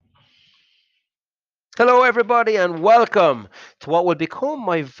Hello, everybody, and welcome to what will become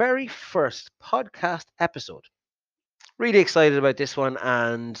my very first podcast episode. Really excited about this one,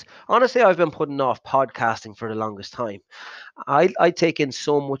 and honestly, I've been putting off podcasting for the longest time. I take in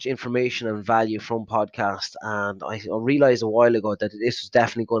so much information and value from podcasts, and I realized a while ago that this was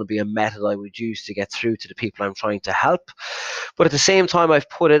definitely going to be a method I would use to get through to the people I'm trying to help. But at the same time, I've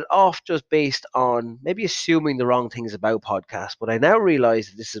put it off just based on maybe assuming the wrong things about podcasts. But I now realize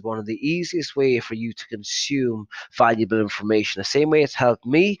that this is one of the easiest way for you to consume valuable information. The same way it's helped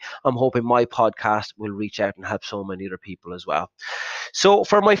me, I'm hoping my podcast will reach out and help so many other people as well. So,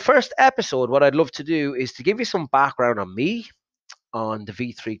 for my first episode, what I'd love to do is to give you some background on me, on the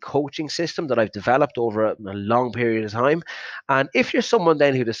V3 coaching system that I've developed over a long period of time. And if you're someone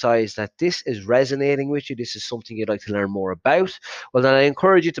then who decides that this is resonating with you, this is something you'd like to learn more about, well, then I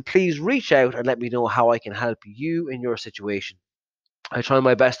encourage you to please reach out and let me know how I can help you in your situation. I try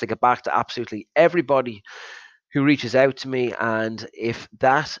my best to get back to absolutely everybody who reaches out to me. And if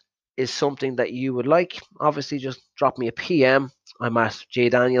that is something that you would like, obviously just drop me a PM. I'm at J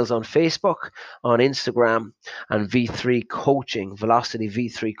Daniels on Facebook, on Instagram, and V3 Coaching, Velocity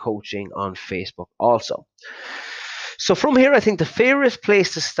V3 Coaching on Facebook also. So from here, I think the fairest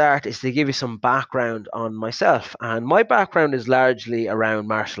place to start is to give you some background on myself. And my background is largely around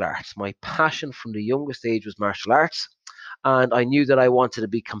martial arts. My passion from the youngest age was martial arts, and I knew that I wanted to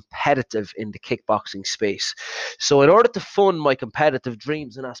be competitive in the kickboxing space. So, in order to fund my competitive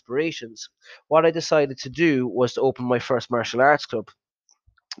dreams and aspirations, what I decided to do was to open my first martial arts club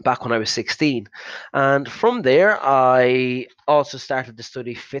back when I was 16. And from there, I also started to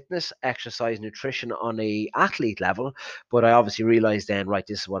study fitness, exercise, nutrition on a athlete level. But I obviously realized then, right,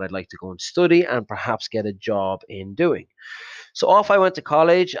 this is what I'd like to go and study and perhaps get a job in doing. So off I went to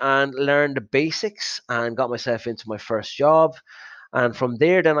college and learned the basics and got myself into my first job. And from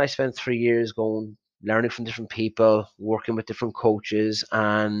there, then I spent 3 years going, learning from different people, working with different coaches,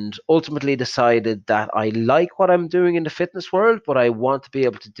 and ultimately decided that I like what I'm doing in the fitness world, but I want to be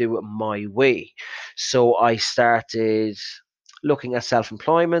able to do it my way. So I started looking at self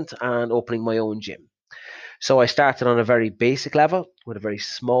employment and opening my own gym. So I started on a very basic level with a very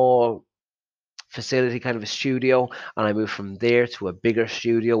small facility, kind of a studio, and I moved from there to a bigger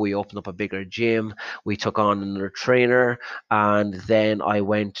studio. We opened up a bigger gym. We took on another trainer, and then I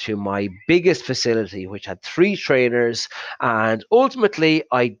went to my biggest facility, which had three trainers. And ultimately,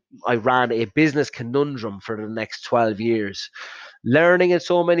 I ran a business conundrum for the next 12 years, learning in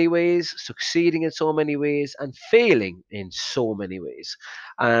so many ways, succeeding in so many ways, and failing in so many ways.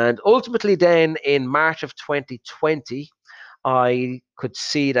 And ultimately, then in March of 2020, I could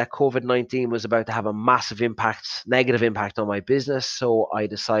see that COVID-19 was about to have a massive impact, negative impact on my business. So I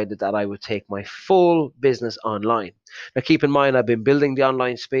decided that I would take my full business online. Now, keep in mind, I've been building the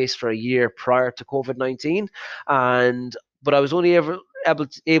online space for a year prior to COVID-19, and but I was only ever able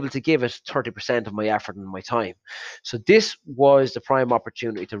to give it 30% of my effort and my time. So this was the prime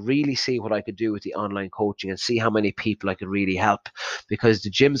opportunity to really see what I could do with the online coaching and see how many people I could really help, because the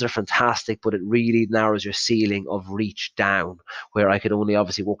gyms are fantastic, but it really narrows your ceiling of reach down, where I could only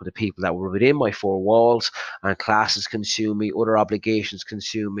obviously work with the people that were within my four walls, and classes consume me, other obligations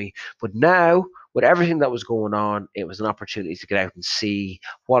consume me. But now, with everything that was going on, it was an opportunity to get out and see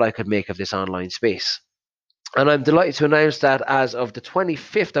what I could make of this online space. And I'm delighted to announce that as of the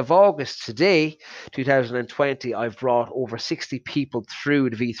 25th of August today, 2020, I've brought over 60 people through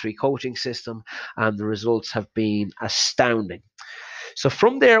the V3 coaching system, and the results have been astounding. So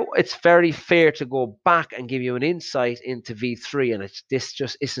from there, it's very fair to go back and give you an insight into V3, and this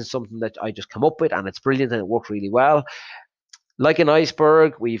just isn't something that I just come up with, and it's brilliant and it worked really well. Like an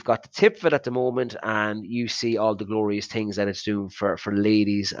iceberg, we've got the tip of it at the moment, and you see all the glorious things that it's doing for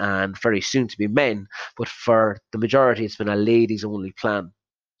ladies and very soon to be men. But for the majority, it's been a ladies only plan.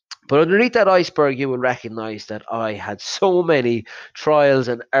 But underneath that iceberg, you will recognize that I had so many trials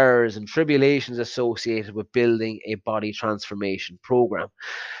and errors and tribulations associated with building a body transformation program.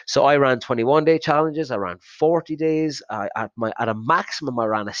 So I ran 21-day challenges, I ran 40 days, at a maximum, I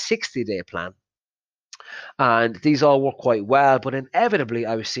ran a 60-day plan. And these all work quite well, but inevitably,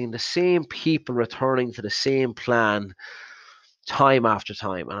 I was seeing the same people returning to the same plan time after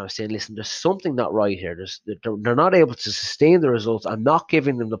time. And I was saying, listen, there's something not right here. They're not able to sustain the results. I'm not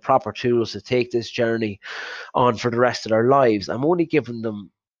giving them the proper tools to take this journey on for the rest of their lives. I'm only giving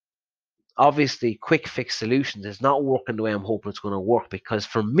them obviously quick fix solutions. It's not working the way I'm hoping it's going to work, because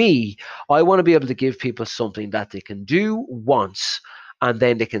for me, I want to be able to give people something that they can do once, and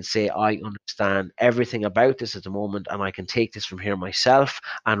then they can say, I understand everything about this at the moment, and I can take this from here myself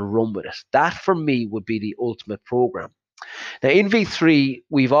and run with it. That for me would be the ultimate program. Now, in V3,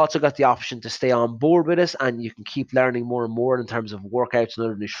 we've also got the option to stay on board with us, and you can keep learning more and more in terms of workouts and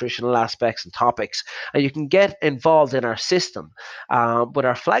other nutritional aspects and topics. And you can get involved in our system. But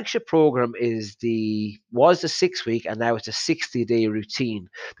our flagship program was the 6 week, and now it's a 60-day routine,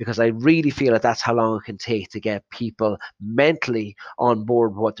 because I really feel that that's how long it can take to get people mentally on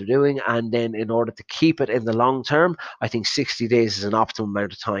board with what they're doing. And then, in order to keep it in the long term, I think 60 days is an optimum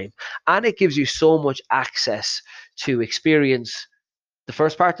amount of time. And it gives you so much access to experience the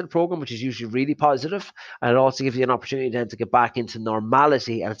first part of the program, which is usually really positive, and it also gives you an opportunity then to get back into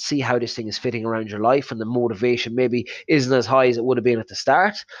normality and see how this thing is fitting around your life, and the motivation maybe isn't as high as it would have been at the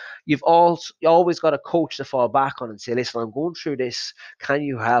start. You always got a coach to fall back on and say, listen, I'm going through this, can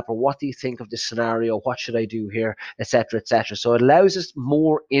you help, or what do you think of this scenario, what should I do here, etc., etc. So it allows us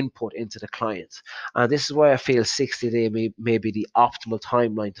more input into the client, and this is why I feel 60 day may be the optimal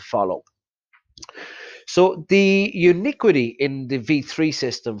timeline to follow. So the uniquity in the V3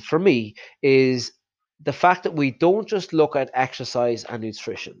 system for me is the fact that we don't just look at exercise and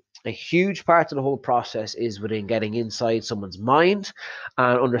nutrition. A huge part of the whole process is within getting inside someone's mind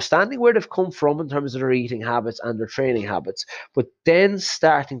and understanding where they've come from in terms of their eating habits and their training habits, but then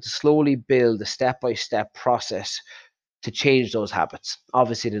starting to slowly build a step-by-step process to change those habits.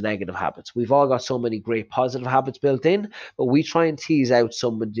 Obviously, the negative habits. We've all got so many great positive habits built in, but we try and tease out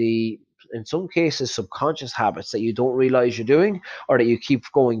some of the, in some cases, subconscious habits that you don't realize you're doing, or that you keep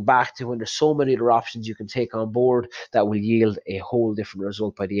going back to when there's so many other options you can take on board that will yield a whole different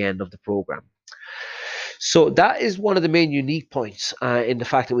result by the end of the program. So that is one of the main unique points in the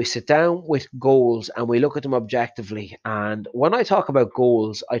fact that we sit down with goals and we look at them objectively. And when I talk about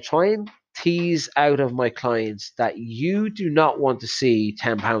goals, I try and tease out of my clients that you do not want to see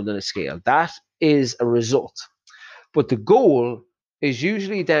 10 pounds on a scale. That is a result. But the goal is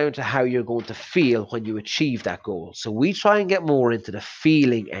usually down to how you're going to feel when you achieve that goal. So we try and get more into the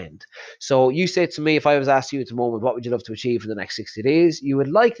feeling end. So you said to me, if I was asking you at the moment, what would you love to achieve in the next 60 days? You would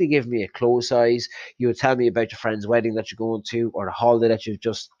likely give me a clothes size. You would tell me about your friend's wedding that you're going to, or the holiday that you've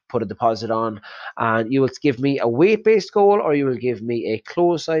just put a deposit on. And you will give me a weight-based goal, or you will give me a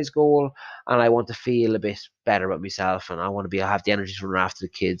clothes size goal. And I want to feel a bit better about myself, and I want to have the energy to run after the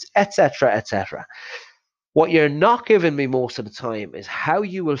kids, etc., etc. What you're not giving me most of the time is how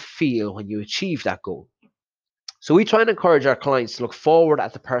you will feel when you achieve that goal. So we try and encourage our clients to look forward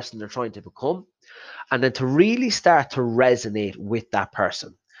at the person they're trying to become, and then to really start to resonate with that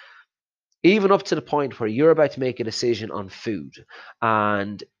person. Even up to the point where you're about to make a decision on food.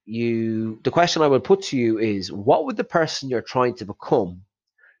 And the question I would put to you is, what would the person you're trying to become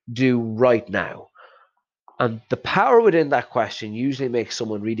do right now? And the power within that question usually makes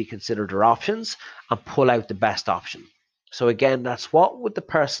someone really consider their options and pull out the best option. So again, that's what would the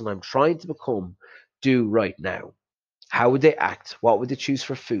person I'm trying to become do right now? How would they act? What would they choose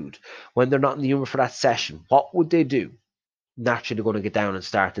for food? When they're not in the humor for that session, what would they do? Naturally, they're going to get down and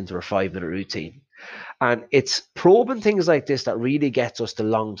start into a 5 minute routine. And it's probing things like this that really gets us the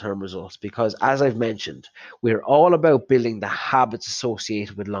long-term results, because as I've mentioned, we're all about building the habits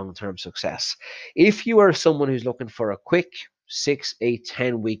associated with long-term success. If you are someone who's looking for a quick 6, 8,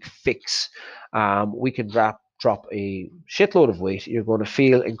 10 week fix, we can drop a shitload of weight. You're going to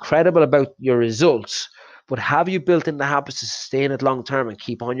feel incredible about your results. But have you built in the habits to sustain it long term and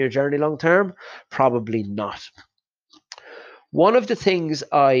keep on your journey long term? Probably not. One of the things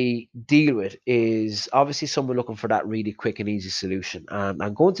I deal with is obviously someone looking for that really quick and easy solution. And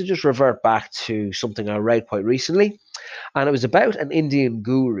I'm going to just revert back to something I read quite recently. And it was about an Indian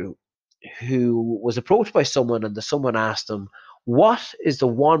guru who was approached by someone, and the someone asked him, what is the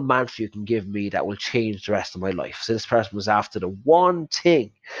one mantra you can give me that will change the rest of my life? So this person was after the one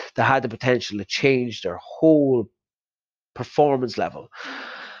thing that had the potential to change their whole performance level.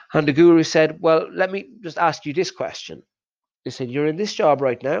 And the guru said, well, let me just ask you this question. They said, you're in this job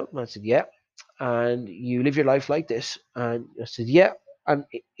right now. And I said, yeah. And you live your life like this. And I said, yeah. And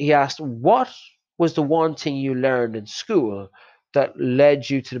he asked, what was the one thing you learned in school that led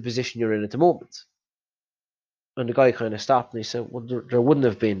you to the position you're in at the moment? And the guy kind of stopped and he said, well, there wouldn't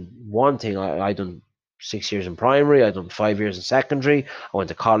have been one thing. I done 6 years in primary. I done 5 years in secondary. I went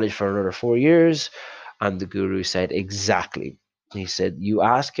to college for another 4 years. And the guru said, exactly. He said, you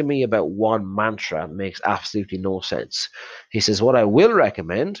asking me about one mantra makes absolutely no sense. He says, what I will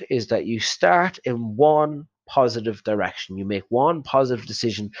recommend is that you start in one positive direction. You make one positive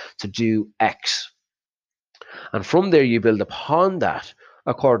decision to do X. And from there, you build upon that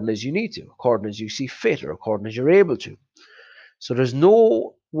according as you need to, according as you see fit, or according as you're able to. So there's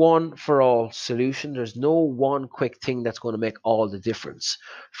no one for all solution. There's no one quick thing that's going to make all the difference.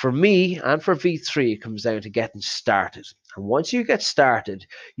 For me and for V3, it comes down to getting started. And once you get started,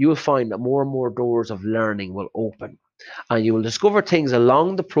 you will find that more and more doors of learning will open. And you will discover things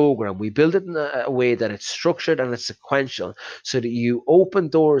along the program. We build it in a way that it's structured and it's sequential so that you open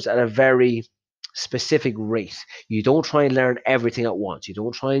doors at a very specific rate. You don't try and learn everything at once. You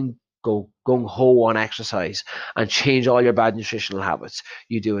don't try and go gung ho on exercise and change all your bad nutritional habits.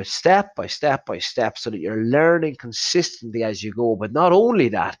 You do it step by step by step so that you're learning consistently as you go. But not only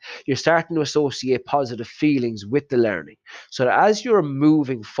that, you're starting to associate positive feelings with the learning. So that as you're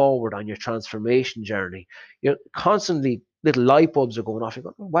moving forward on your transformation journey, you're constantly little light bulbs are going off. You're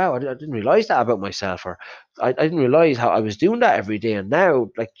going, oh, wow, I didn't realize that about myself, or I didn't realize how I was doing that every day. And now,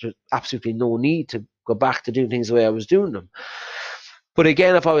 like, there's absolutely no need to go back to doing things the way I was doing them. But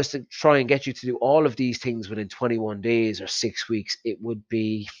again, if I was to try and get you to do all of these things within 21 days or 6 weeks, it would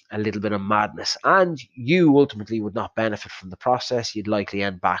be a little bit of madness. And you ultimately would not benefit from the process. You'd likely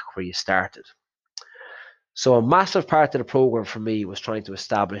end back where you started. So a massive part of the program for me was trying to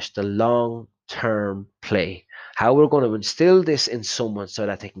establish the long-term play, how we're going to instill this in someone so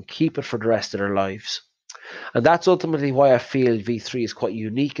that they can keep it for the rest of their lives. And that's ultimately why I feel V3 is quite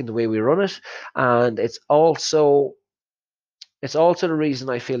unique in the way we run it. And it's also the reason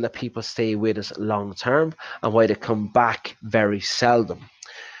I feel that people stay with us long term and why they come back very seldom.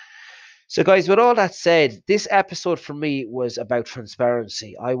 So, guys, with all that said, this episode for me was about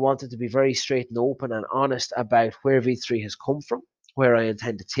transparency. I wanted to be very straight and open and honest about where V3 has come from, where I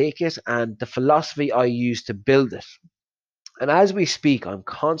intend to take it, and the philosophy I use to build it. And as we speak, I'm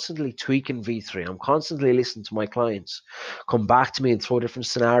constantly tweaking V3. I'm constantly listening to my clients come back to me and throw different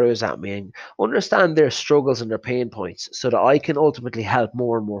scenarios at me and understand their struggles and their pain points so that I can ultimately help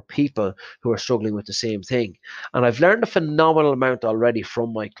more and more people who are struggling with the same thing. And I've learned a phenomenal amount already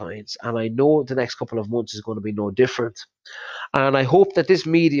from my clients, and I know the next couple of months is going to be no different. And I hope that this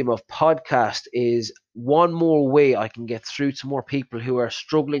medium of podcast is one more way I can get through to more people who are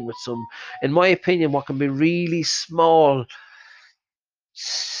struggling with some, in my opinion, what can be really small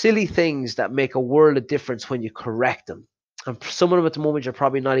silly things that make a world of difference when you correct them. And some of them at the moment you're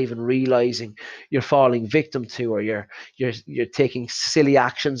probably not even realizing you're falling victim to, or you're taking silly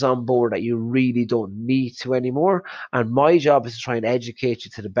actions on board that you really don't need to anymore. And my job is to try and educate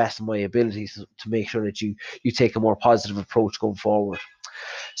you to the best of my abilities to make sure that you take a more positive approach going forward.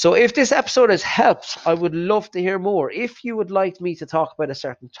 So if this episode has helped, I would love to hear more. If you would like me to talk about a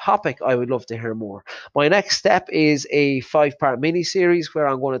certain topic, I would love to hear more. My next step is a 5-part mini series where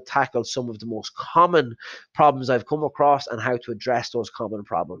I'm going to tackle some of the most common problems I've come across and how to address those common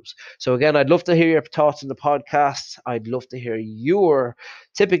problems. So again, I'd love to hear your thoughts on the podcast. I'd love to hear your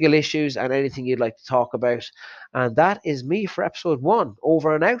typical issues and anything you'd like to talk about. And that is me for episode 1.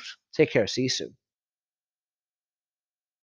 Over and out. Take care. See you soon.